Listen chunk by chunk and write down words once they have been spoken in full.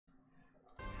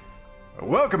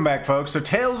Welcome back, folks. So,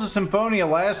 Tales of Symphonia.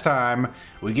 Last time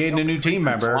we gained a new team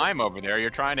member. Slime over there. You're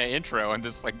trying to intro, and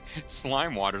this like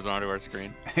slime waters onto our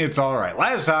screen. It's all right.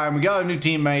 Last time we got a new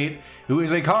teammate who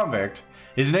is a convict.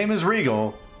 His name is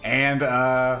Regal, and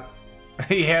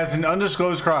he has an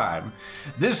undisclosed crime.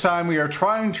 This time we are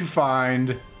trying to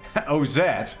find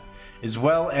Ozette, as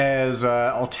well as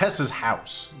Altessa's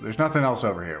house. There's nothing else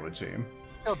over here, it would seem.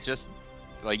 He'll just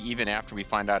like even after we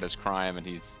find out his crime and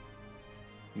he's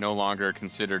no longer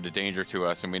considered a danger to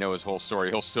us, and we know his whole story,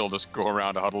 he'll still just go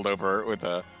around huddled over with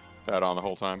that on the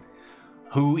whole time.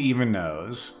 Who even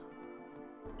knows?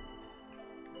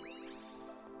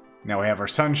 Now we have our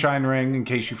sunshine ring, in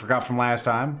case you forgot from last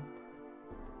time.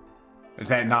 Is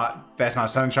that not, that's not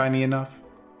sunshiny enough?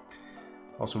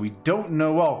 Also, we don't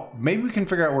know, well, maybe we can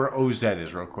figure out where Ozette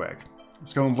is real quick.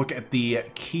 Let's go and look at the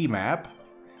key map.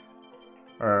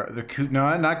 Or the,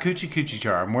 no, not Coochie Coochie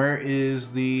Charm. Where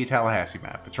is the Tallahassee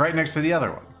map? It's right next to the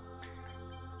other one.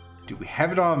 Do we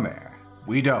have it on there?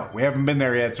 We don't. We haven't been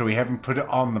there yet, so we haven't put it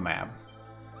on the map.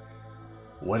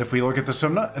 What if we look at the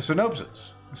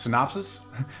synopsis? Synopsis?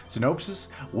 Synopsis?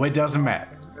 Well, it doesn't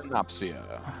matter.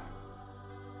 Synopsia.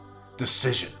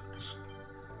 Decisions.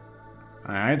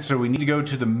 Alright, so we need to go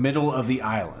to the middle of the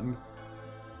island.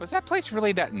 Was that place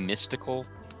really that mystical?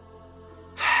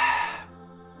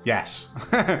 Yes.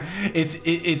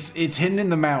 it's hidden in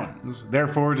the mountains,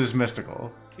 therefore it is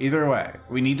mystical. Either way,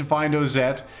 we need to find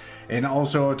Ozette and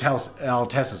also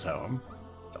Altessa's home.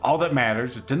 It's all that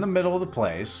matters. It's in the middle of the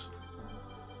place.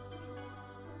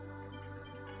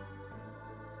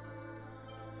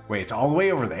 Wait, it's all the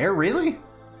way over there? Really?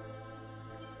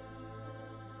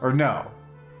 Or no?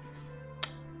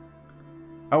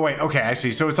 Oh wait, okay, I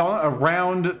see. So it's all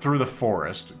around through the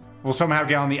forest. We'll somehow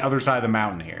get on the other side of the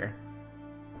mountain here.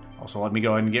 Also, let me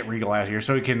go ahead and get Regal out here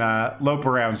so he can lope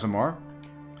around some more.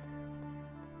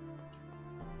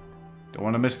 Don't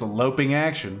want to miss the loping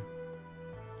action.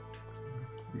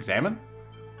 Examine?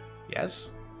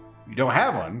 Yes? You don't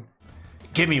have one?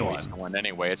 Give me one. One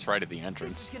anyway, it's right at the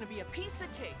entrance. This is gonna be a piece of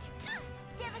cake.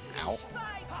 Ow.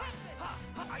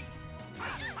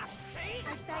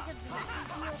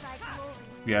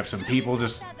 You have some people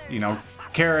just, you know,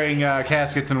 carrying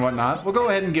caskets and whatnot. We'll go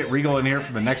ahead and get Regal in here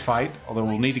for the next fight, although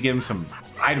we'll need to give him some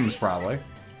items probably.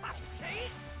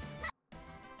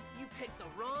 You picked the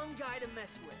wrong guy to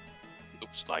mess with.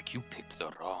 Looks like you picked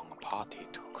the wrong party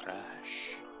to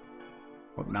crash.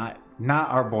 Well, not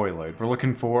our boy Lloyd. We're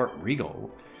looking for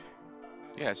Regal.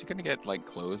 Yeah, is he gonna get like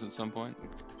clothes at some point?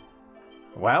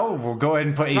 Well, we'll go ahead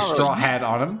and put a straw hat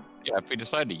on him. Yeah, if we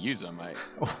decide to use them,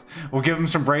 We'll give him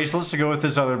some bracelets to go with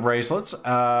his other bracelets.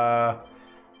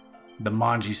 The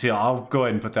Manji seal. I'll go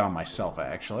ahead and put that on myself,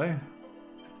 actually.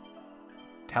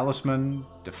 Talisman,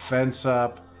 defense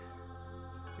up.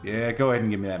 Yeah, go ahead and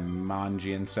give me that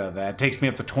Manji instead of that. It takes me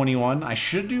up to 21. I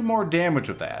should do more damage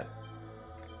with that.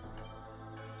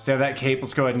 Instead of that cape,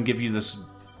 let's go ahead and give you this.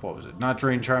 What was it? Not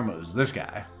Drain Charm, it was this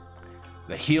guy.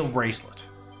 The heal bracelet.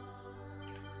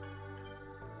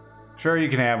 Sure, you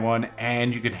can have one,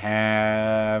 and you can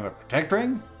have a protect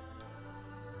ring.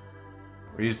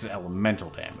 Or use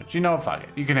elemental damage. You know, fuck it.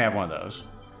 You can have one of those.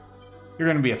 You're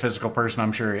going to be a physical person,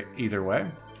 I'm sure, either way.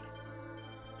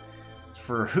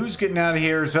 For who's getting out of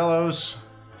here, Zelos,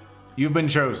 you've been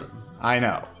chosen. I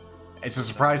know. It's a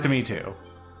surprise to me, too.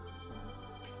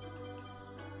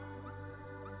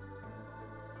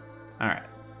 Alright.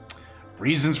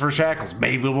 Reasons for shackles.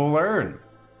 Maybe we'll learn.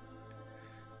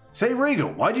 Say,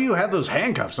 Regal, why do you have those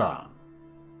handcuffs on?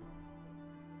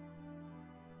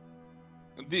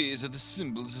 These are the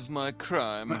symbols of my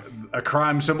crime. A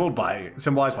crime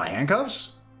symbolized by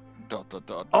handcuffs? ...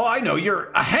 Oh, I know,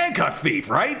 you're a handcuff thief,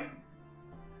 right?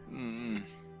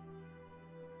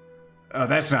 Oh,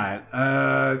 that's not.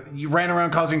 You ran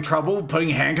around causing trouble, putting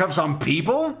handcuffs on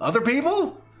people? Other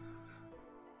people?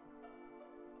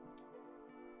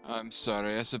 I'm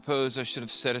sorry. I suppose I should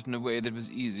have said it in a way that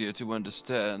was easier to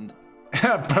understand.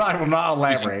 But I will not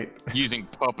elaborate. Using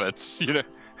puppets, you know.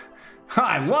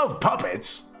 I love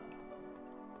puppets.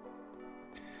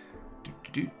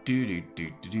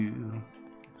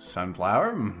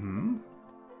 Sunflower. Mm-hmm.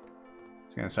 I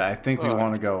was gonna say, I think we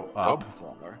want to go up.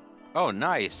 Oh,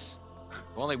 nice.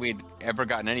 If only we'd ever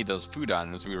gotten any of those food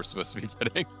items we were supposed to be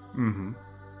getting. Mm-hmm.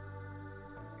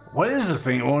 What is this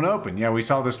thing? It won't open. Yeah, we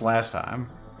saw this last time.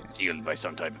 It's sealed by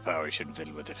some type of power. You shouldn't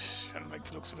fiddle with it. I don't like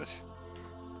the looks of it.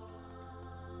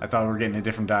 I thought we were getting a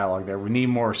different dialogue there. We need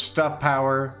more stuff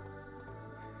power.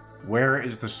 Where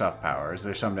is the stuff power? Is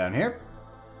there some down here?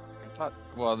 I thought,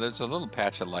 well, there's a little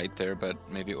patch of light there, but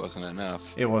maybe it wasn't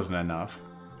enough. It wasn't enough.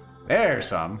 There's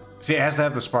some. See, it has to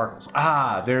have the sparkles.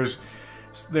 Ah, there's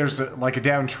There's like a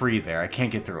down tree there. I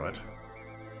can't get through it.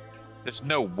 There's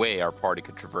no way our party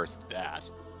could traverse that.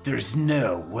 There's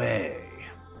no way.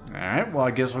 Alright, well,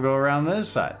 I guess we'll go around this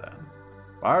side then.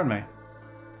 Pardon me.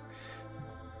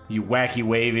 You wacky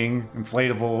waving,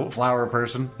 inflatable flower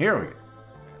person. Here we go.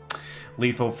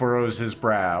 Lethal furrows his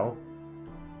brow.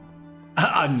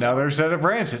 Another set of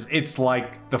branches. It's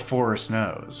like the forest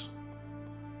knows.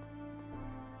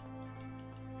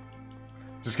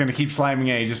 Just gonna keep slamming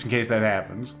A just in case that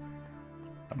happens.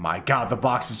 Oh my god, the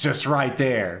box is just right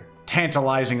there.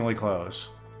 Tantalizingly close.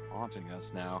 Haunting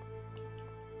us now.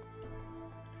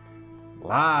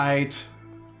 Light.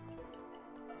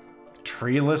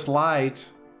 Treeless light.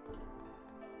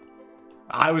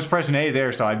 I was pressing A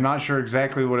there, so I'm not sure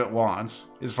exactly what it wants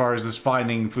as far as this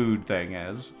finding food thing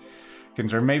is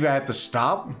concerned. Maybe I have to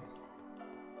stop?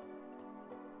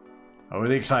 Oh,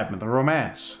 the excitement, the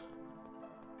romance.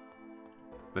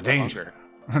 The danger.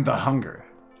 The hunger.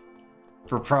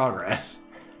 For progress.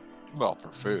 Well,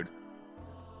 for food.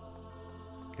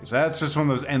 Okay, so that's just one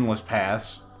of those endless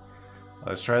paths.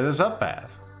 Let's try this up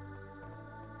path.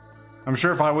 I'm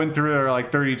sure if I went through there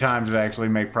like 30 times it'd actually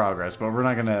make progress, but we're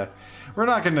not gonna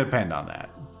depend on that.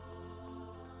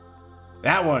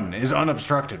 That one is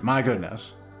unobstructed, my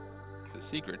goodness. It's a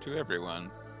secret to everyone.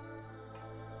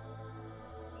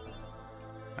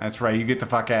 That's right, you get the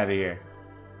fuck out of here.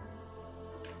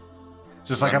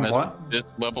 Just like I'm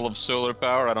this level of solar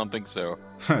power, I don't think so.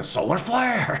 Solar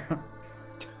flare!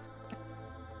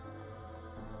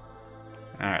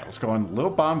 Alright, let's go on little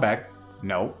bomb back.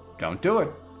 No, don't do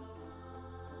it.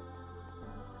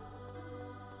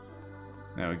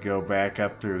 Now we go back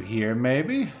up through here,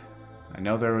 maybe? I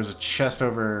know there was a chest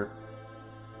over...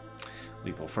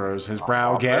 Lethal furrows his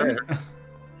brow again.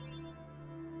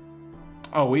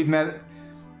 Oh, we met...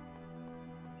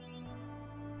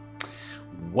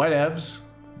 Whatevs.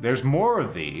 There's more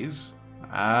of these.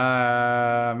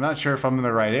 I'm not sure if I'm in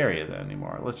the right area then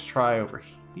anymore. Let's try over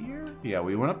here. Yeah,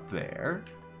 we went up there.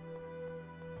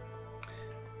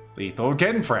 Lethal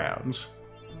again frowns.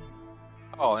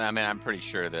 Oh, I mean, I'm pretty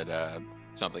sure that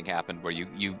something happened where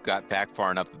you got back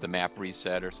far enough that the map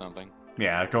reset or something.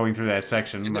 Yeah, going through that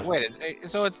section. Wait,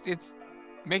 so it's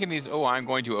making these "oh, I'm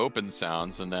going to open"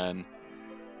 sounds, and then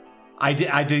I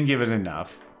didn't give it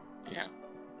enough. Yeah.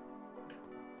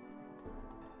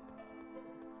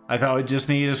 I thought it just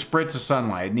needed a spritz of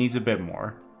sunlight. It needs a bit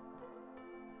more.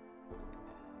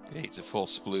 It needs a full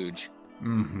splooge.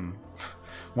 Mm-hmm.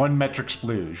 1 metric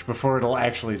splooge before it'll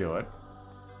actually do it.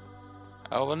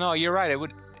 Oh, well, no, you're right.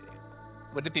 Would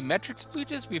it be metric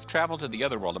splooges? We've traveled to the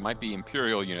other world. It might be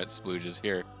imperial unit splooges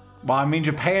here. Well, I mean,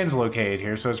 Japan's located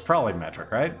here, so it's probably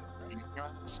metric, right? I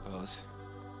suppose.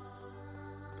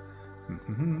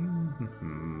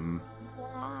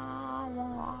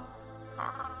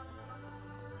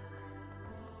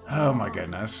 Oh my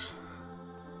goodness.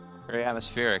 Very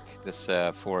atmospheric, this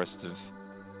forest of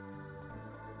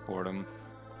boredom.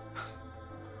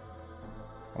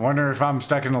 I wonder if I'm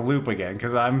stuck in a loop again,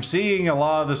 because I'm seeing a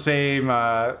lot of the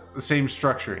same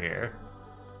structure here.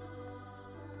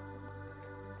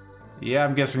 Yeah,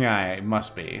 I'm guessing I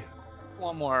must be.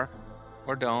 One more.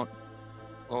 Or don't.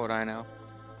 What would I know?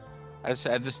 I just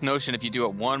had this notion if you do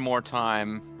it one more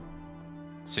time...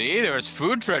 See, there's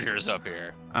food treasures up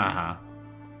here. Uh-huh.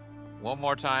 One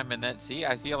more time, and then... See,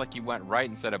 I feel like you went right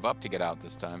instead of up to get out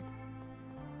this time.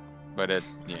 But it...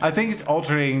 Yeah. I think it's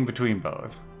alternating between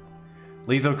both.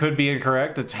 Lethal could be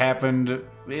incorrect. It's happened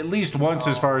at least once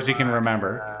as far as he can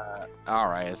remember.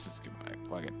 Alright, let's just go back.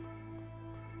 Plug it.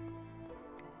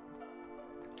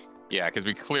 Yeah, because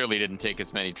we clearly didn't take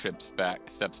as many steps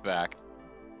back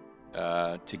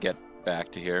to get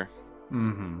back to here.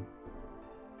 Mm-hmm.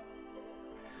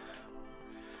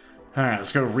 Alright,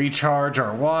 let's go recharge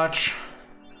our watch.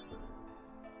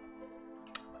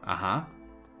 Uh-huh.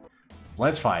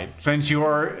 Let's fight. Since you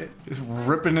are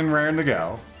ripping and raring to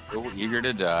go. So eager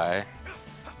to die.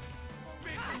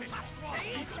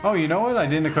 Oh, you know what? I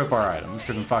didn't equip our items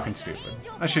because I'm fucking stupid.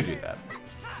 I should do that.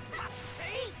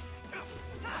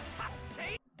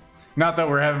 Not that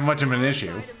we're having much of an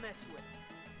issue.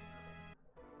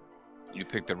 You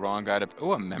picked the wrong guy to...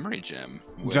 Oh, a memory gem.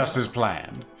 Well, Just as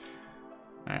planned.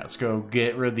 Alright, let's go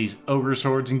get rid of these ogre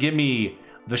swords and give me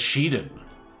the Sheedan.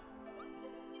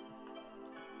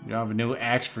 You have a new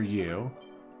axe for you.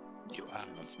 You have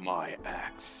my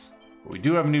axe. We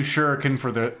do have a new shuriken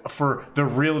for the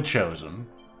real chosen.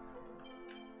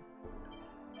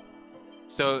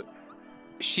 So,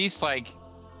 she's like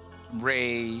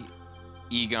Ray,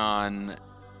 Egon,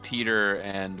 Peter,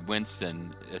 and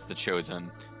Winston is the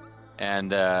chosen,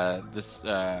 and this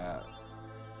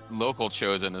local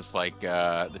chosen is like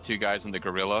the two guys in the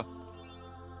gorilla.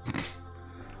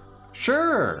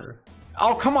 Sure.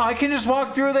 Oh, come on. I can just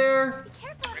walk through there.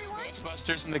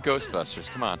 Ghostbusters and the Ghostbusters.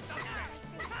 Come on.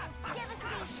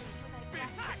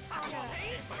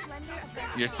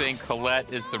 You're saying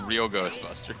Colette is the real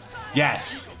Ghostbusters?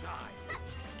 Yes.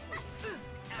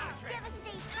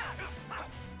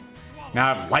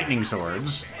 Now I have lightning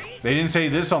swords. They didn't say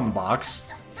this on the box.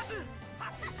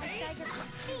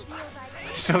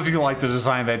 I still do like the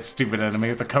design of that stupid enemy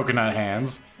with the coconut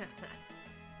hands.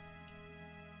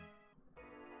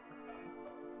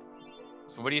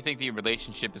 So what do you think the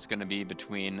relationship is going to be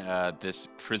between this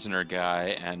prisoner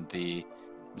guy and the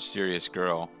mysterious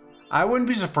girl? I wouldn't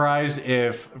be surprised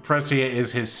if Precia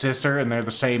is his sister and they're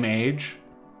the same age.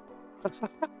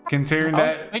 Considering I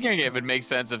was that... thinking it would make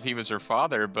sense if he was her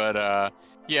father, but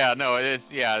yeah, no, it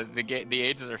is. Yeah, the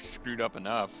ages are screwed up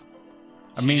enough.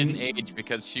 She didn't age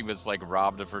because she was like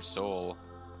robbed of her soul.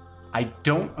 I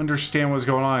don't understand what's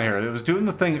going on here. It was doing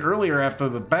the thing earlier after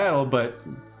the battle, but...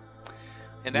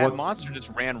 And that monster just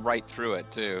ran right through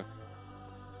it, too.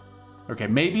 Okay,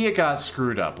 maybe it got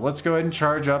screwed up. Let's go ahead and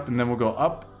charge up, and then we'll go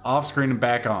up, off screen, and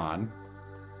back on.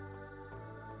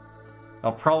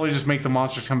 I'll probably just make the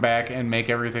monsters come back and make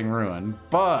everything ruin,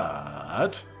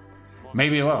 but...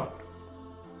 maybe it won't.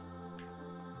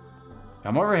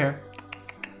 Come over here.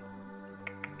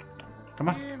 Come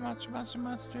on. Here, monster, monster,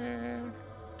 monster.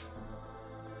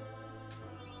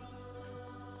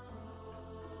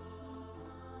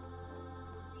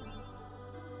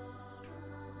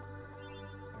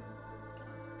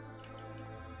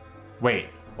 Wait,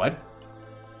 what?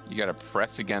 You gotta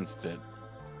press against it.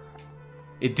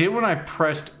 It did when I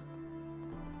pressed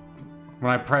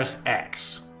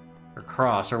X or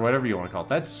cross or whatever you want to call it.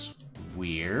 That's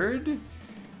weird.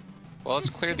 Well, let's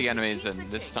clear the enemies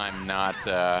and this time not.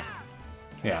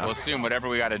 Yeah. We'll assume whatever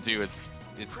we gotta do is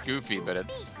it's goofy, but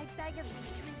it's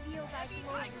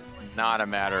not a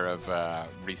matter of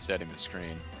resetting the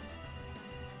screen.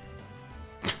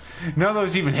 None of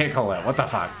those even hit Colette. What the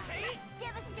fuck?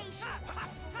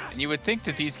 And you would think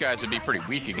that these guys would be pretty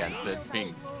weak against it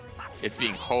being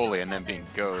holy and then being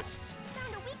ghosts.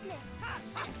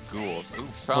 Ghouls. Ooh,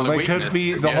 found Well, the they weakness. could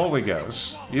be the Holy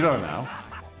Ghosts. You don't know.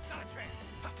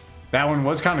 That one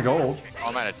was kind of gold. Oh,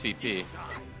 I'm out of TP.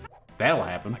 That'll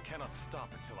happen. I cannot stop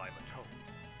until I'm atoned.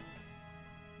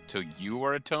 Until you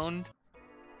are atoned?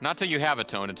 Not till you have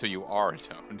atoned, until you are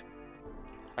atoned.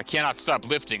 I cannot stop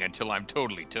lifting until I'm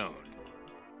totally toned.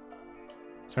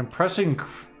 So I'm pressing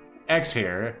X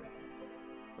here.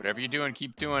 Whatever you're doing,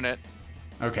 keep doing it.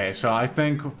 Okay, so I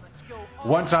think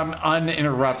once I'm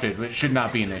uninterrupted, it should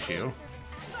not be an issue.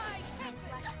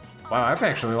 Wow, I've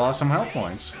actually lost some health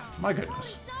points. My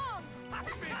goodness.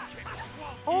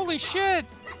 Holy shit!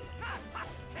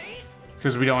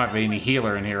 Because we don't have any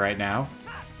healer in here right now.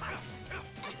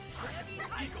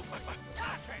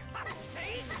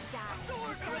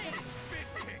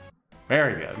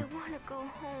 Very good. I want to go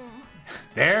home.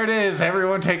 There it is.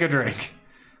 Everyone take a drink.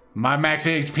 My max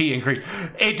HP increased.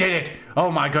 It did it. Oh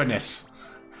my goodness.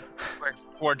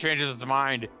 Before it changes its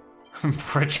mind.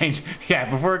 Before it changes. Yeah,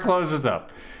 before it closes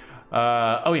up.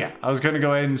 Oh yeah, I was going to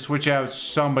go ahead and switch out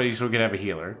somebody so we could have a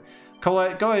healer.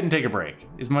 Colette, go ahead and take a break.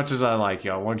 As much as I like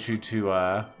you, I want you to,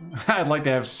 I'd like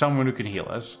to have someone who can heal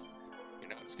us. You're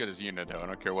not as good as Una, though. I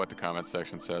don't care what the comment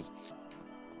section says.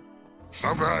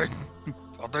 Okay,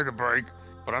 I'll take a break,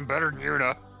 but I'm better than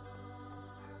Una.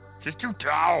 She's too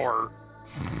tower.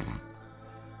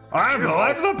 I'm the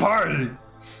life of the party!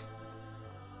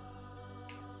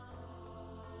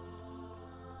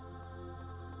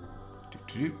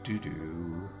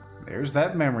 There's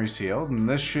that memory seal, and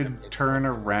this should turn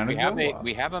around and go up.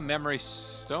 We have a memory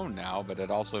stone now, but it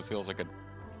also feels like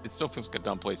it still feels like a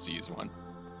dumb place to use one.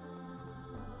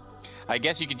 I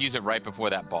guess you could use it right before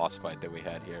that boss fight that we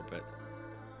had here, but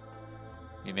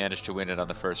we managed to win it on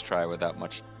the first try without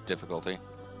much difficulty.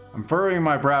 I'm furrowing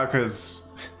my brow because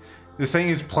this thing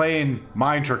is playing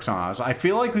mind tricks on us. I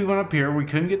feel like we went up here, we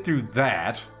couldn't get through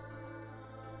that.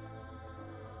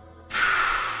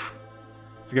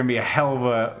 It's gonna be a hell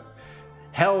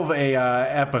of a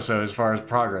episode as far as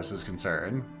progress is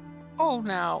concerned. Oh,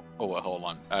 now. Oh, well, hold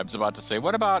on. I was about to say,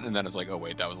 what about? And then it's like, oh,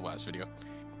 wait, that was the last video.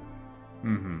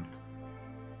 Mm-hmm.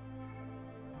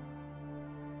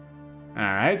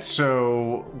 Alright,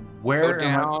 so where Go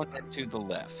down and to the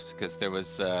left, because there was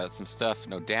some stuff.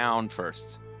 No, down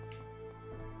first.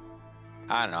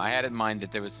 I don't know. I had in mind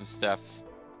that there was some stuff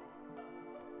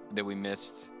that we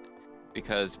missed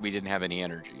because we didn't have any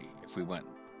energy if we went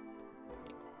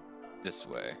this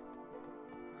way.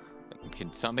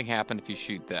 Can something happen if you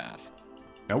shoot that?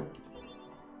 Nope.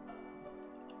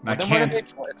 I then can't.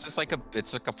 it's just like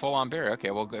it's like a full-on barrier.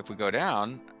 Okay, well, if we go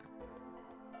down,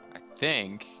 I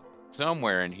think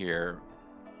somewhere in here.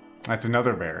 That's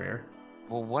another barrier.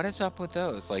 Well, what is up with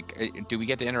those? Like, do we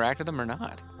get to interact with them or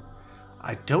not?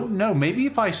 I don't know. Maybe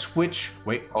if I switch.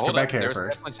 Wait, let's go Hold back up. here There's first.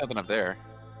 definitely something up there.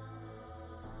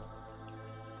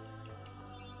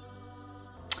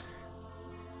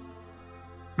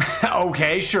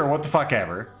 Okay, sure. What the fuck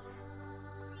ever.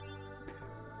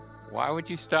 Why would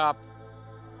you stop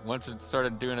once it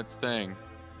started doing its thing?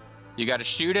 You got to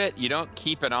shoot it. You don't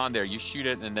keep it on there. You shoot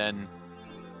it, and then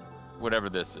whatever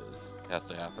this is has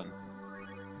to happen.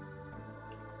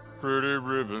 Pretty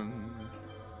ribbon,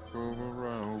 go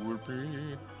around with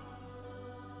me.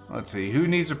 Let's see. Who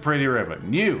needs a pretty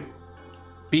ribbon? You.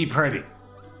 Be pretty.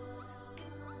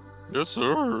 Yes,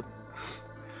 sir.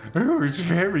 Oh, it's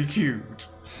very cute.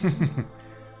 Let's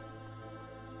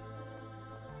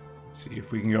see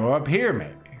if we can go up here,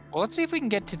 maybe. Well, let's see if we can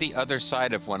get to the other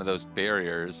side of one of those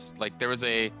barriers. Like, there was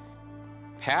a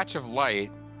patch of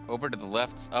light over to the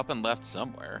left, up and left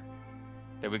somewhere,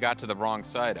 that we got to the wrong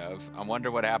side of. I wonder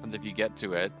what happens if you get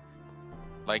to it.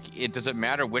 Like, it doesn't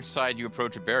matter which side you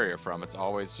approach a barrier from. It's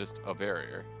always just a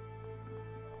barrier.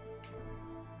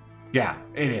 Yeah,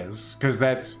 it is. Because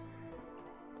that's...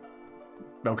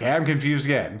 Okay, I'm confused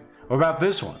again. What about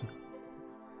this one?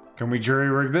 Can we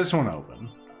jury-rig this one open?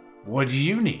 What do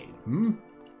you need?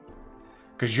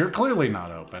 Because you're clearly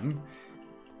not open.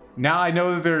 Now I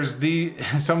know that there's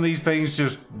some of these things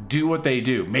just do what they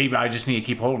do. Maybe I just need to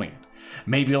keep holding it.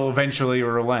 Maybe it'll eventually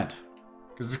relent.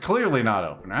 Because it's clearly not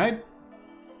open, right?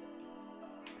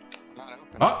 It's not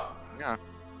open. Oh! Yeah.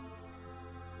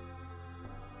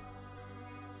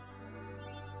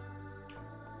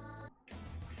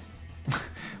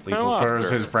 Lethal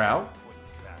furrows his brow.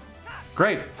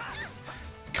 Great.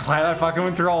 Glad I fucking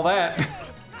went through all that.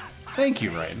 Thank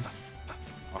you, Rain.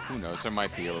 Oh, who knows? There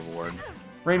might be a reward.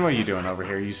 Rain, what are you doing over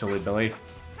here, you silly Billy?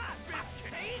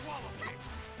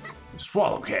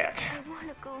 Swallow cack. I want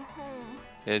to go home.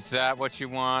 Is that what you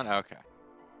want? Okay.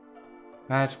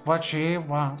 That's what she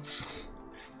wants.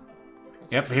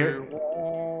 Yep, here.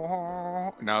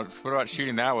 Now, what about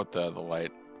shooting that with the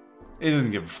light? It doesn't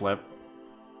give a flip.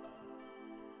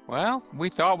 Well, we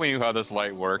thought we knew how this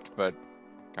light worked, but...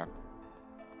 Okay.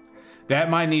 That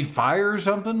might need fire or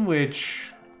something,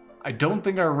 which I don't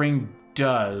think our ring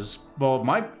does. Well, it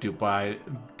might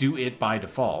do it by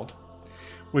default,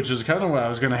 which is kind of what I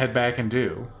was going to head back and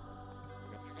do.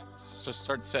 Let's just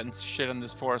start setting shit in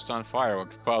this forest on fire.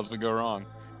 What could possibly go wrong?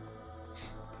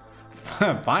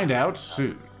 Find out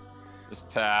soon. This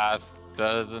path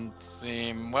doesn't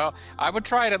seem... Well, I would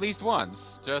try it at least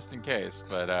once, just in case,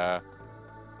 but,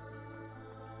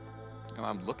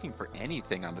 I'm looking for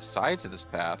anything on the sides of this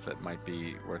path that might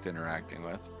be worth interacting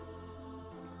with.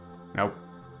 Nope.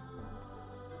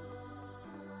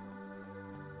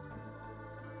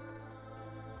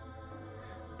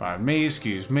 Pardon me,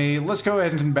 excuse me. Let's go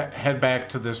ahead and head back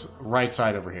to this right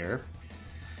side over here.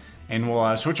 And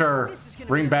we'll switch our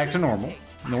ring back to normal.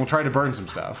 And then we'll try to burn some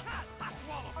stuff.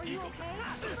 Are you okay?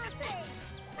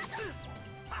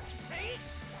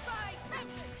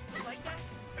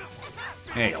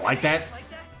 Yeah, you like that?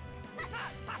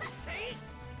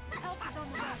 Help is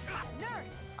on the way. Nurse!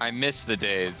 I miss the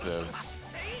days of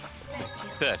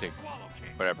pathetic,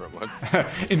 whatever it was.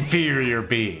 Inferior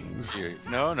beings.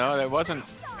 No, that wasn't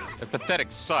a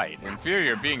pathetic sight.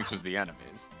 Inferior beings was the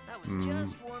enemies. That was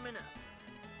just warming up.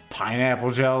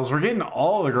 Pineapple gels. We're getting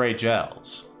all the great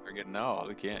gels. We're getting all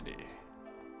the candy.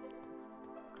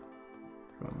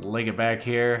 Leg it back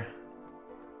here.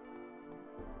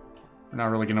 We're not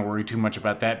really going to worry too much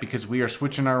about that because we are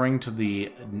switching our ring to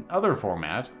the other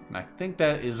format. And I think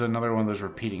that is another one of those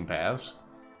repeating paths.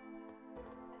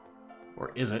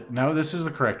 Or is it? No, this is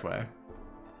the correct way.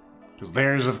 Because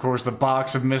there's, of course, the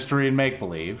box of mystery and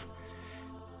make-believe.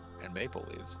 And maple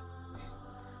leaves.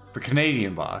 The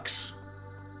Canadian box.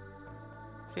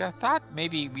 See, I thought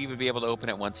maybe we would be able to open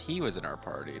it once he was in our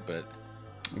party, but...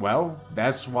 Well,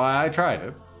 that's why I tried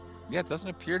it. Yeah, it doesn't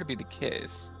appear to be the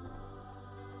case.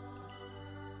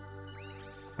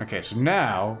 Okay, so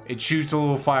now it shoots a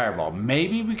little fireball.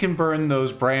 Maybe we can burn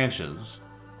those branches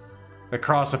that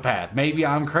cross the path. Maybe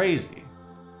I'm crazy.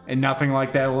 And nothing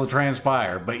like that will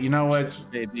transpire. But you know what?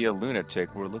 Maybe a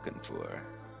lunatic we're looking for.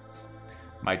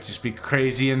 Might just be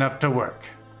crazy enough to work.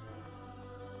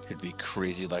 Could be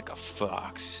crazy like a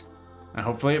fox. And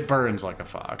hopefully it burns like a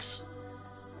fox.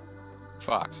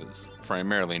 Foxes,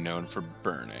 primarily known for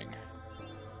burning.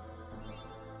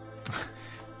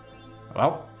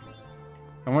 Well,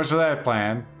 so much for that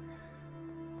plan.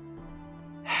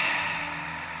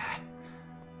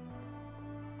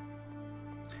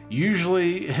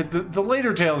 Usually, the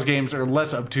later Tales games are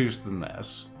less obtuse than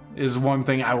this, is one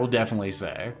thing I will definitely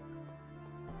say.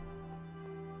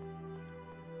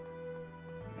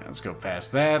 Let's go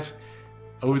past that.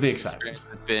 Over the excitement.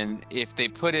 Has been, if they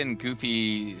put in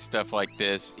goofy stuff like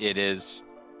this, it is,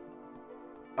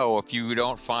 oh, if you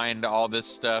don't find all this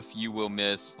stuff, you will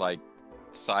miss, like,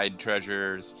 side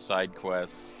treasures, side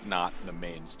quests, not the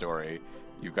main story.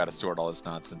 You've got to sort all this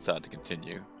nonsense out to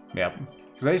continue. Yep.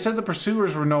 Because they said the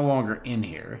pursuers were no longer in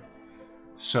here.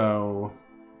 So...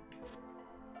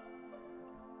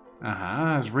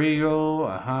 it's Regal,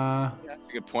 That's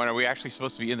a good point. Are we actually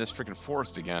supposed to be in this freaking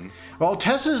forest again? Well,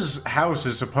 Tessa's house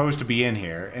is supposed to be in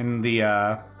here, and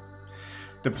the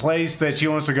place that she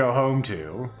wants to go home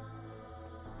to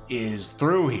is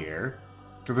through here,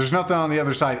 because there's nothing on the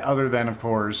other side other than, of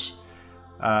course,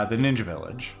 the Ninja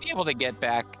Village. Be able to get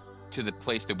back to the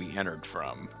place that we entered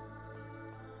from.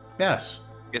 Yes.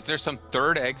 Is there some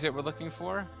third exit we're looking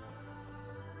for?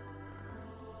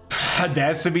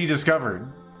 That's to be discovered.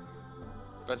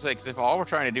 But it's like, 'cause if all we're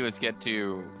trying to do is get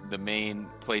to the main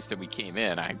place that we came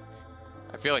in, I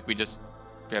feel like we just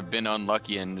have been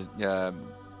unlucky and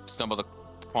stumbled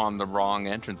upon the wrong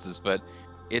entrances, but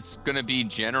it's going to be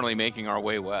generally making our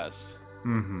way west.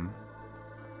 Mm-hmm.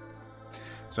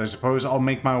 So I suppose I'll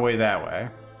make my way that way.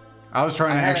 I was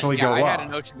trying to actually go up. I had a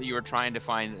notion that you were trying to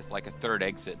find like a third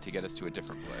exit to get us to a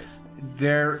different place.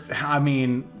 I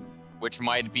mean... Which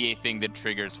might be a thing that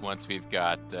triggers once we've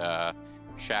got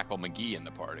Shackle McGee in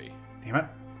the party. Damn it.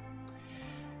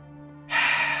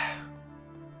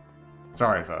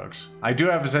 Sorry, folks. I do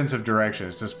have a sense of direction.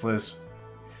 It's just this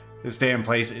damn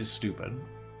place is stupid.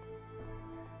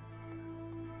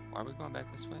 Why are we going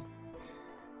back this way?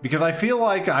 Because I feel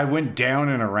like I went down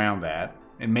and around that,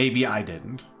 and maybe I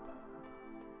didn't.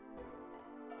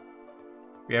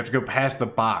 We have to go past the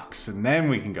box, and then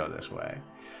we can go this way.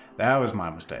 That was my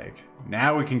mistake.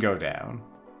 Now we can go down.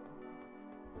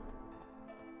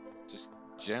 Just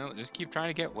keep trying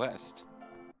to get west.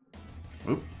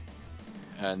 Oop.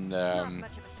 And Not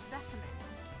much of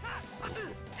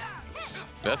a specimen.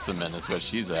 specimen is what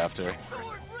she's after.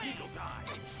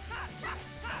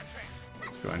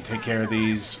 Let's go and take care of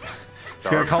these. It's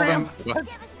gonna call them.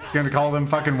 What? It's gonna call them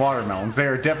fucking watermelons. They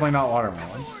are definitely not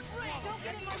watermelons.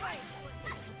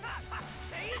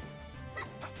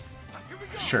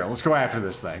 Sure, let's go after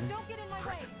this thing. Don't get in my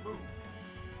way.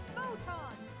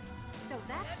 Photon. So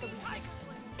that's the weakness.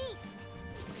 Beast.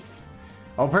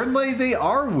 Apparently, they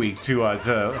are weak to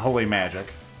holy magic.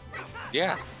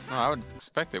 Yeah, no, I would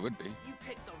expect they would be. You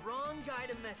picked the wrong guy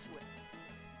to mess with.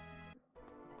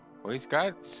 Well, he's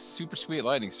got super sweet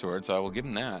lightning sword, so I will give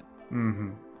him that. Mm-hmm.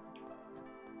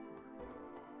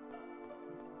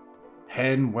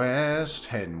 Heading west,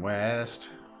 heading west.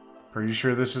 Pretty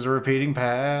sure this is a repeating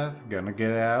path. Gonna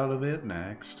get out of it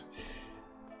next.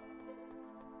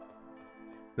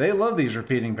 They love these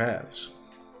repeating paths.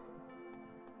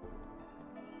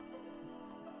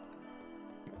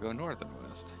 Go north and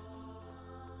west.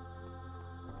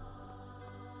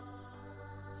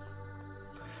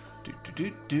 Do.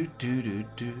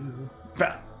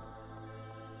 Ah.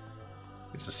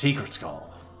 It's a secret skull.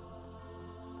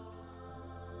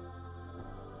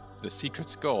 The secret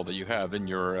skull that you have in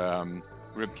your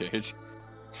ribcage.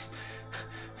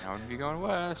 Now we'll be going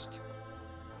west.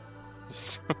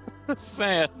 Just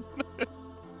saying. I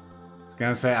was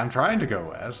gonna say, I'm trying to go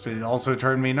west. It also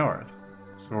turned me north.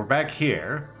 So we're back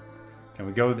here. Can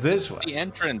we go this way? The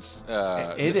entrance.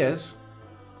 It is.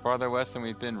 Farther west than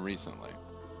we've been recently.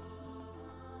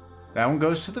 That one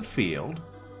goes to the field.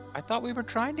 I thought we were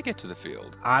trying to get to the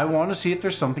field. I want to see if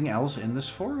there's something else in this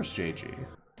forest, JG.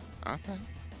 Okay.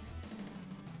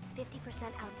 50%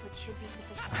 output should be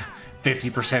sufficient.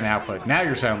 50% output. Now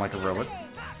you're sounding like a robot.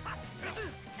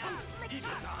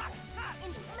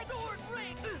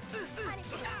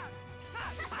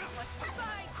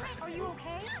 Are you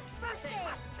okay? First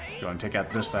aid. Go and take out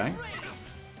this thing.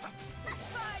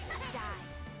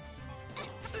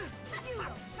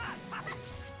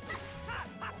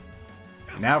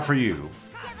 Now for you.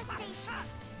 Devastation.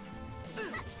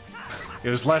 It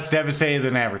was less devastating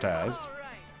than advertised.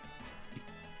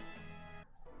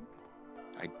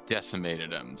 I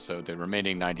decimated them, so the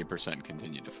remaining 90%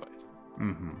 continue to fight.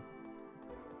 Mm-hmm.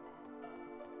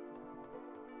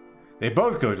 They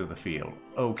both go to the field.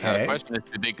 Okay. The question is,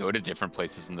 did they go to different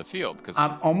places in the field? Because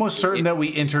I'm almost certain that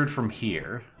we entered from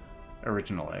here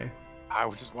originally. I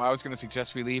was going to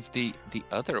suggest we leave the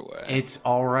other way. It's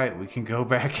all right. We can go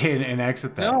back in and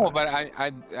exit that. No, way. but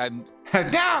I'm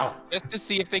No! just to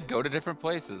see if they go to different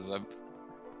places.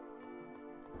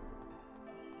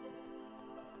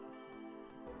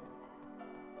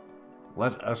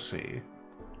 Let us see.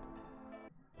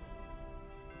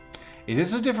 It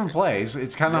is a different place.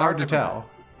 It's kind of hard to tell.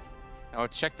 Now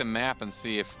check the map and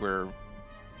see if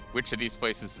which of these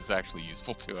places is actually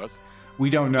useful to us. We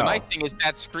don't know. The nice thing is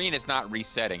that screen is not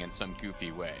resetting in some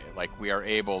goofy way. Like, we are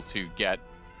able to get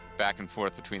back and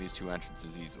forth between these two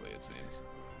entrances easily, it seems.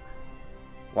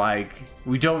 Like,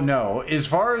 we don't know. As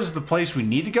far as the place we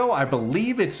need to go, I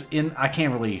believe it's in... I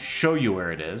can't really show you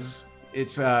where it is.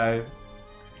 It's, well,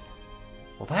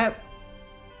 that...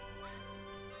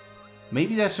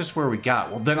 Maybe that's just where we got.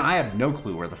 Well, then I have no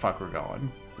clue where the fuck we're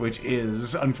going, which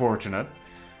is unfortunate.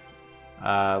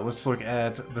 Let's look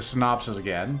at the synopsis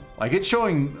again. Like, it's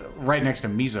showing right next to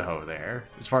Mizuho there,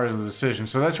 as far as the decision.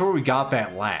 So that's where we got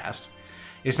that last.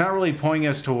 It's not really pointing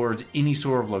us towards any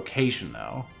sort of location,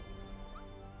 though.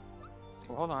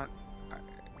 Well, hold on.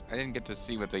 I didn't get to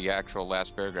see what the actual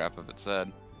last paragraph of it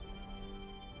said.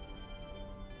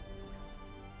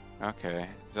 Okay.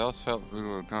 Zealous felt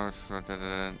Lord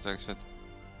Greedo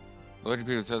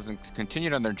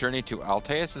continued on their journey to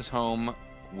Alteus' home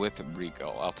with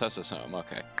Rico. Alteus' home,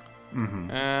 okay. Mm-hmm.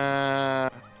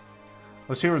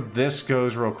 Let's see where this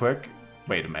goes real quick.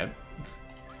 Wait a minute.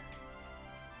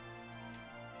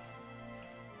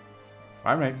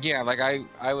 All right. Yeah, like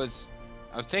I was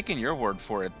taking your word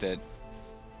for it that.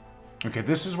 Okay,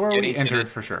 this is where we entered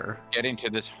for sure. Getting to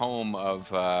this home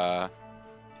of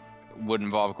would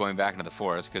involve going back into the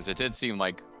forest, because it did seem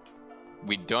like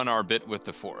we'd done our bit with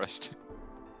the forest.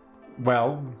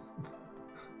 Well,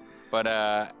 but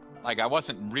like, I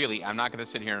wasn't really. I'm not going to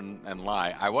sit here and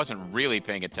lie. I wasn't really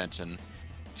paying attention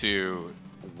to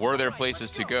were there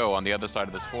places to go on the other side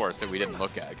of this forest that we didn't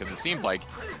look at, because it seemed like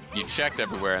you checked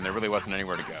everywhere and there really wasn't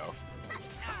anywhere to go.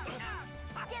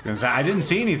 Because I didn't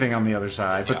see anything on the other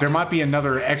side, but there might be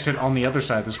another exit on the other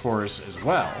side of this forest as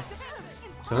well.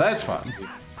 So that's fun.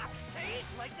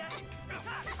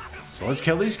 So let's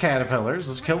kill these caterpillars.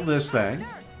 Let's kill this thing.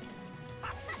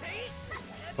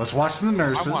 Let's watch the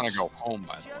nurses. I want to go home,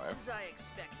 by the way.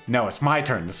 No, it's my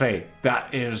turn to say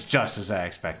that is just as I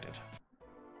expected.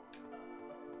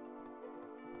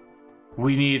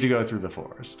 We need to go through the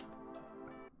forest.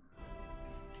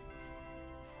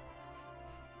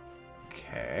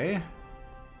 Okay.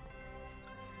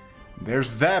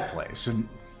 There's that place. And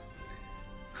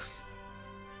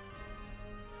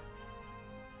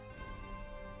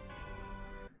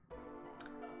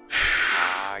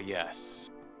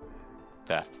yes.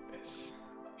 That place.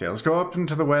 Okay, let's go up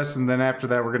into the west, and then after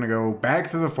that we're going to go back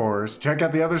through the forest, check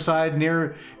out the other side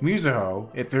near Mizuho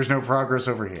if there's no progress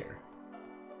over here.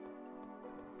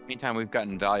 Meantime, we've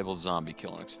gotten valuable zombie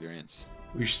killing experience.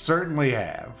 We certainly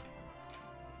have.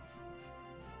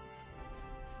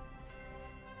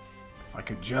 I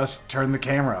could just turn the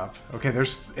camera up. Okay,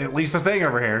 there's at least a thing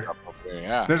over here.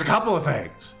 Yeah. There's a couple of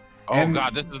things. Oh, and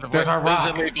God, this is the there's our rock.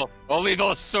 This is illegal.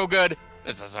 Illegal is so good.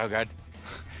 This is so good.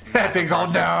 That thing's all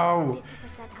no.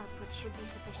 50% output should be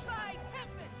sufficient.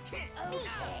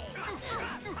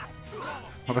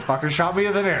 Motherfucker shot me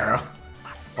with an arrow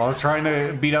while I was trying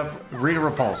to beat up Rita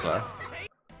Repulsa.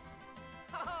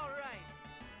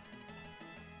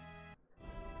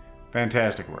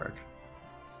 Fantastic work.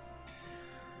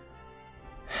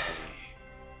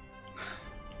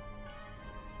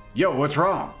 Yo, what's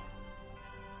wrong?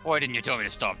 Why didn't you tell me to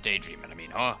stop daydreaming? I mean,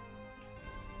 huh?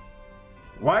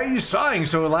 Why are you sighing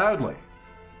so loudly?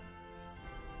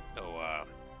 Oh,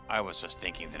 I was just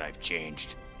thinking that I've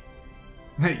changed.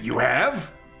 You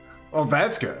have? Well,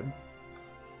 that's good.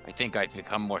 I think I've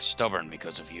become more stubborn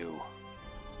because of you.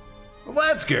 Well,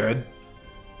 that's good.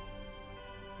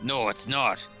 No, it's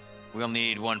not. We only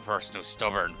need one person who's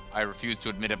stubborn. I refuse to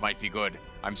admit it might be good.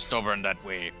 I'm stubborn that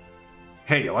way.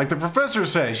 Hey, like the professor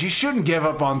says, you shouldn't give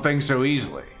up on things so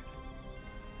easily.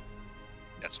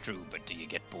 That's true, but do you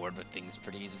get bored with things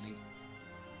pretty easily?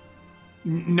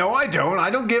 No, I don't. I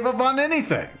don't give up on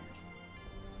anything.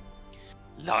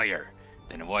 Liar.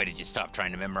 Then why did you stop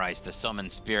trying to memorize the summon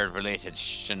spirit-related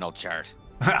Shinnle chart?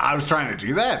 I was trying to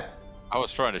do that. I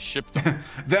was trying to ship them.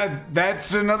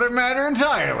 That's another matter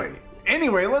entirely.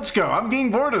 Anyway, let's go. I'm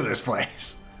getting bored of this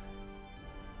place.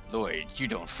 Lloyd, you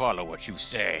don't follow what you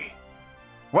say.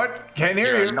 What? Can't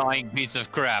hear You're you. a lying piece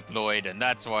of crap, Lloyd, and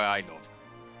that's why I love you.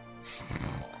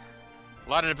 A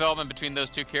lot of development between those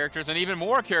two characters, and even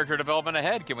more character development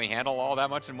ahead. Can we handle all that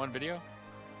much in one video?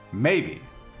 Maybe,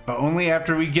 but only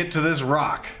after we get to this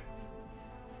rock.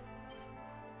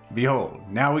 Behold,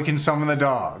 now we can summon the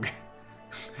dog.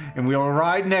 And we'll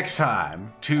ride next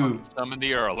time to summon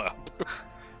the Earl up.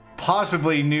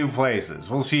 possibly new places.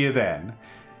 We'll see you then.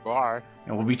 Bye.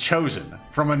 And we'll be chosen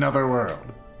from another world.